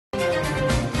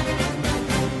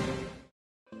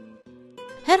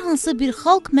Hər hansı bir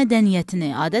xalq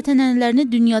mədəniyyətini, adət-ənənələrini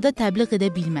dünyada təbliğ edə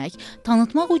bilmək,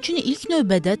 tanıtmaq üçün ilk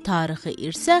növbədə tarixi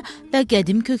irsə və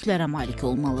qədim köklərə malik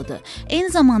olmalıdır. Eyni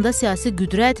zamanda siyasi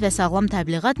qüdrət və sağlam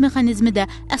təbliğat mexanizmi də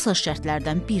əsas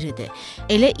şərtlərdən biridir.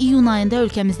 Elə iyun ayında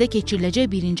ölkəmizdə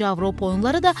keçiriləcək 1-ci Avropa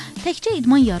oyunları da təkcə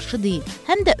idman yarışı deyil,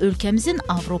 həm də ölkəmizin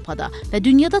Avropada və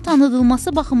dünyada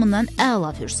tanıdılması baxımından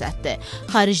əla fürsətdir.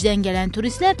 Xaricdən gələn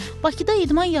turistlər Bakıda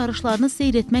idman yarışlarını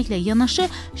seyr etməklə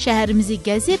yanaşı şəhərimizi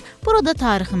gəzib, burada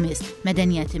tariximiz,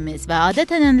 mədəniyyətimiz və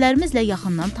adət-ənənələrimizlə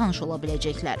yaxından tanış ola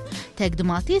biləcəklər.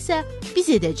 Təqdimatı isə biz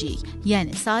edəcəyik,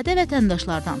 yəni sadə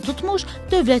vətəndaşlardan tutmuş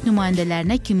dövlət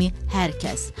nümayəndələrinə kimi hər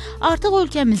kəs. Artıq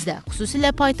ölkəmizdə,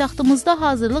 xüsusilə paytaxtımızda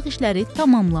hazırlıq işləri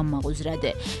tamamlanmaq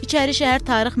üzrədir. İçəri şəhər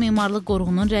Tarix Memarlıq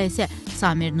Qoruğunun rəisi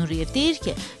Samir Nuriyev deyir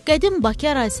ki, qədim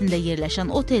Bakı ərazisində yerləşən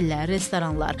otellər,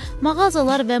 restoranlar,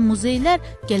 mağazalar və muzeylər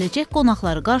gələcək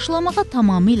qonaqları qarşılamağa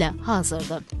tamamilə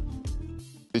hazırdır.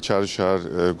 İçəri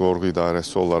şəhər Qoruğu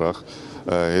İdarəsi olaraq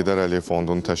Heydər Əliyev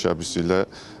Fondunun təşəbbüsü ilə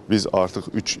biz artıq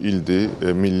 3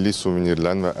 ildir milli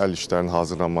suvenirlərin və əl işlərinin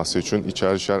hazırlanması üçün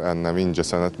İçəri şəhər Ənənəvi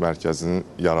İncəsənət Mərkəzini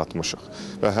yaratmışıq.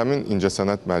 Və həmin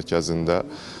İncəsənət Mərkəzində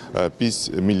biz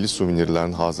milli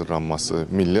suvenirlərin hazırlanması,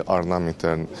 milli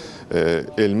ornamentlərin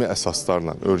elmi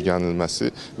əsaslarla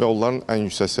öyrənilməsi və onların ən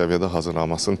yüksək səviyyədə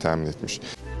hazırlanmasını təmin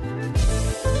etmişik.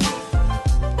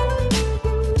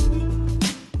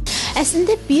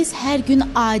 Əslində biz hər gün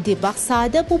adi,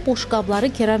 sadə bu boşqabları,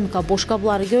 keramika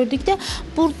boşqabları gördükdə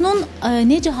bunun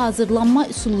necə hazırlanma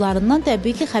üsullarından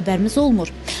təbii ki, xəbərimiz olmur.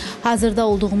 Hazırda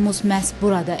olduğumuz məhz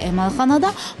burada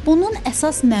emalxanada bunun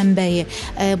əsas mənbəyi,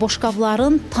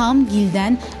 boşqabların tam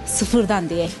gildən, sıfırdan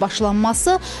deyək,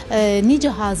 başlanması, necə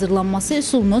hazırlanması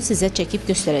üsulunu sizə çəkib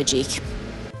göstərəcəyik.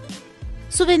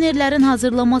 Suvenirlərin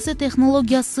hazırlanması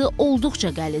texnologiyası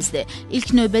olduqca qəlizdir. İlk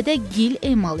növbədə gil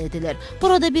emal edilir.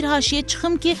 Burada bir haşiyə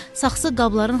çıxım ki, saxsı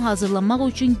qabların hazırlanmaq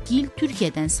üçün gil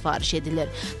Türkiyədən sifariş edilir.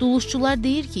 Duluşçular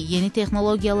deyir ki, yeni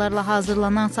texnologiyalarla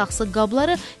hazırlanan saxsı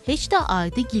qabları heç də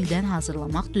adi gildən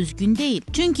hazırlamaq düzgün deyil.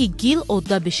 Çünki gil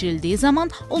odda bişirildiyi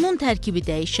zaman onun tərkibi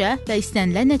dəyişə və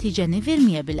istənilən nəticəni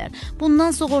verməyə bilər.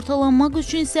 Bundan sığortalanmaq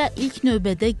üçün isə ilk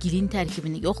növbədə gilin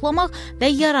tərkibini yoxlamaq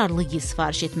və yararlı gil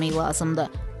sifariş etmək lazımdır.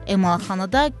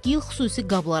 Emalxanada gil xüsusi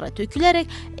qablara tökülərək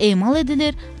emal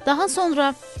edilir. Daha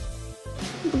sonra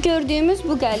gördüyümüz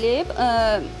bu qəlib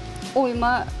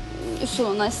oyma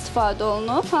üsuluna istifadə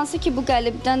olunub. Hansı ki, bu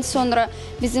qəlibdən sonra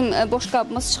bizim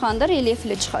boşqabımız çıxanda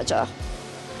relyefli çıxacaq.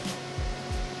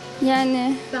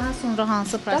 Yəni daha sonra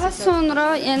hansı proses? Daha sonra,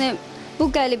 yəni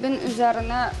bu qəlibin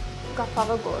üzərinə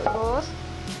qapağı qoyulur.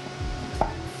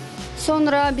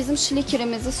 Sonra bizim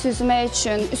şlikerimizi süzmək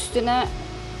üçün üstünə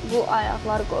bu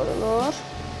ayaqlar qoyulur.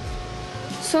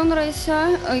 Sonra isə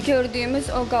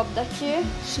gördüyümüz o qabdakı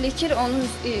şliker onun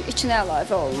içinə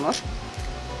əlavə olunur.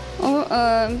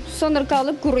 Sonra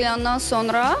qalıb quruyandan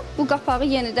sonra bu qapağı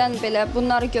yenidən belə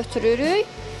bunları götürürük.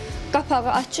 Qapağı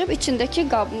açıb içindəki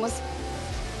qabımız,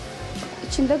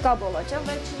 içində qab olacaq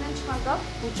və içindən çıxan qab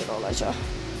bu cür olacaq.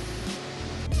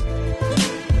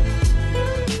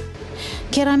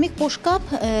 Keramik boşqab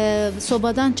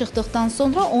sobadan çıxdıqdan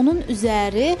sonra onun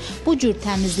üzəri bu cür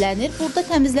təmizlənir. Burada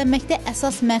təmizlənməkdə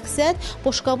əsas məqsəd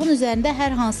boşqabın üzərində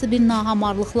hər hansı bir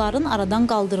nahamarlıqların aradan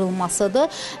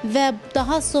qaldırılmasıdır və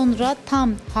daha sonra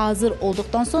tam hazır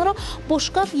olduqdan sonra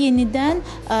boşqab yenidən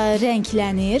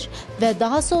rənglənir və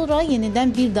daha sonra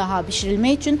yenidən bir daha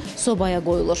bişirilmək üçün sobaya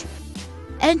qoyulur.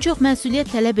 Ən çox məsuliyyət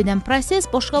tələb edən proses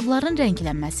boşqabların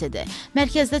rənglənməsidir.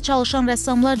 Mərkəzdə çalışan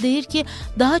rəssamlar deyir ki,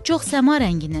 daha çox səma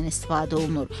rəngindən istifadə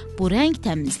olunur. Bu rəng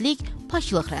təmizlik,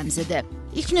 paklıq rəmzidir.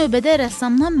 İlk növbədə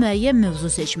rəssamdan müəyyən mövzu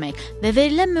seçmək və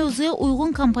verilən mövzuya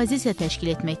uyğun kompozisiya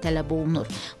təşkil etmək tələb olunur.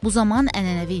 Bu zaman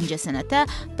ənənəvi incəsənətə,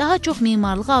 daha çox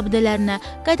memarlıq abidələrinə,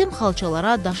 qədim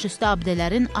xalçalara, daşüstü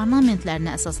abidələrin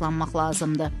ornamentlərinə əsaslanmaq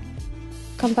lazımdır.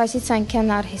 Kompozisiyanın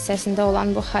kənar hissəsində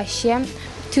olan bu haşiyə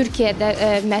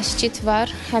Türkiyədə məscid var.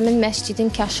 Həmin məscidin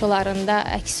kaşılarında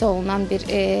əks olunan bir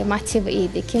motiv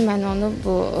idi ki, mən onu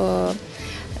bu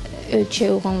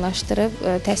ölçüyə uyğunlaşdırıb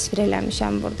təsvir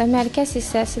eləmişəm burada. Mərkəz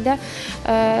hissəsi də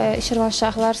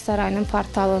Şirvanşahlar Sarayının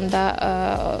portalında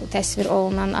təsvir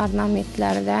olunan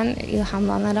ornamentlərdən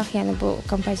ilhamlanaraq, yəni bu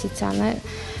kompozisiyanı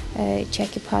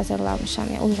çəkib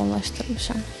hazırlamışam, yəni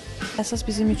uyğunlaşdırmışam. Əsas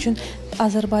bizim üçün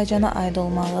Azərbaycana aid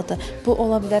olmalıdır. Bu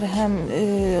ola bilər həm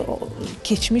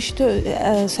keçmiş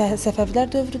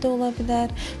Səfəvilər dövrü də ola bilər,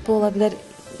 bu ola bilər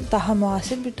daha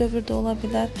müasir bir dövrdə ola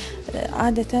bilər.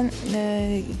 Adətən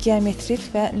geometrik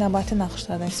və nəbati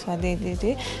naxışlardan istifadə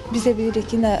edirik. Biz də bilirik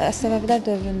ki, Səfəvilər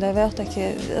dövründə və yaxud da ki,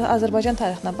 Azərbaycan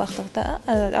tarixinə baxdıqda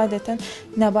adətən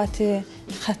nəbati,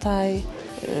 xətay,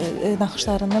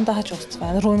 naxışlarından daha çox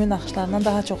istifadə edilir, Rumi naxışlarından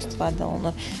daha çox istifadə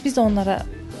olunur. Biz də onlara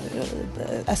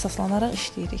əsaslanaraq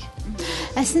işləyirik.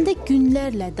 Əslində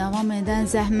günlərlə davam edən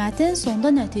zəhmətin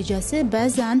sonda nəticəsi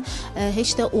bəzən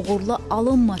heç də uğurlu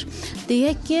alınmır.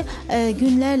 Deyək ki,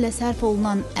 günlərlə sərf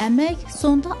olunan əmək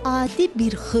sonda adi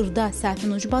bir xırda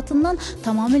səhvin ucbatından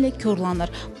tamamilə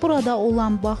korlanır. Burada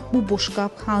olan bax bu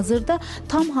boşqab hazırda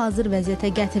tam hazır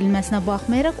vəziyyətə gətirilməsinə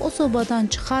baxmayaraq o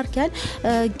sobadan çıxarkən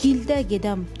gildə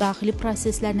gedən daxili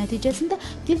proseslər nəticəsində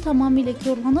gil tamamilə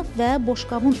korlanıb və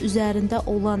boşqabın üzərində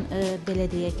olan belə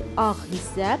deyək, ağ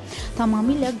hissə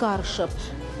tamamilə qarışıb.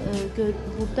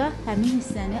 Burada həmin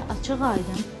hissəni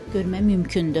açıq-aydın görmək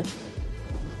mümkündür.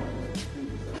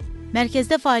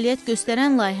 Mərkəzdə fəaliyyət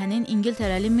göstərən layihənin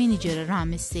İngiltərəli meneceri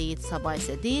Ramiz Seyid Sabah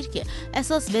isə deyir ki,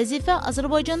 əsas vəzifə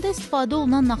Azərbaycanda istifadə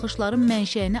olunan naxışların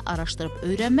mənşəyini araşdırıb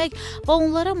öyrənmək və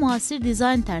onlara müasir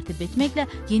dizayn tərtib etməklə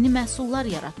yeni məhsullar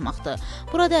yaratmaqdır.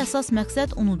 Burada əsas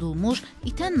məqsəd unudulmuş,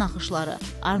 itən naxışları,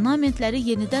 ornamentləri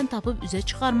yenidən tapıb üzə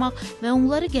çıxarmaq və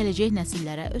onları gələcək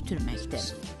nəsillərə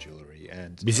ötürməkdir.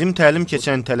 Bizim təlim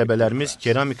keçən tələbələrimiz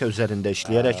keramika üzərində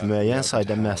işləyərək müəyyən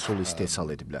sayda məhsul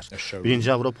istehsal ediblər. Birinci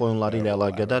Avropa oyunları ilə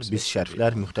əlaqədar biz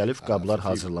şərflər, müxtəlif qablar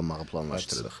hazırlamağı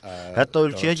planlaşdırırıq. Hətta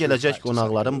ölkəyə gələcək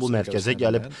qonaqların bu mərkəzə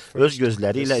gəlib öz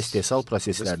gözləri ilə istehsal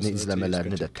proseslərini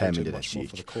izləmələrini də təmin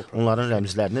edəcəyik. Onların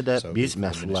rəmzlərini də biz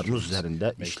məhsullarımız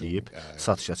üzərində işləyib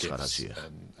satışa çıxaracağıq.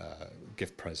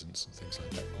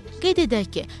 Qeyd edək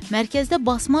ki, mərkəzdə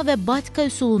basma və batika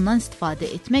üsulundan istifadə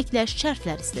etməklə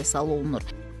şərflər istehsal olunur.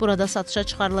 Burada satışa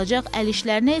çıxarılacaq əl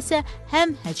işlərinə isə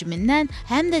həm həcmindən,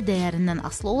 həm də dəyərindən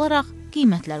asılı olaraq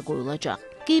qiymətlər qoyulacaq.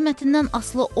 Qiymətindən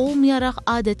asılı olmayaraq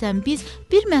adətən biz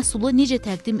bir məhsulu necə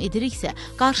təqdim ediriksə,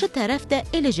 qarşı tərəf də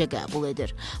eləcə qəbul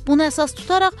edir. Bunu əsas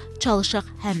tutaraq çalışaq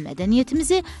həm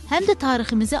mədəniyyətimizi, həm də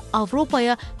tariximizi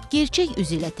Avropaya gerçək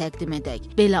üzü ilə təqdim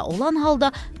edək. Belə olan halda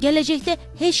gələcəkdə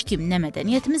heç kim nə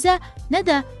mədəniyyətimizə, nə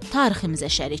də tariximizə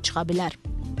şərik çıxa bilər.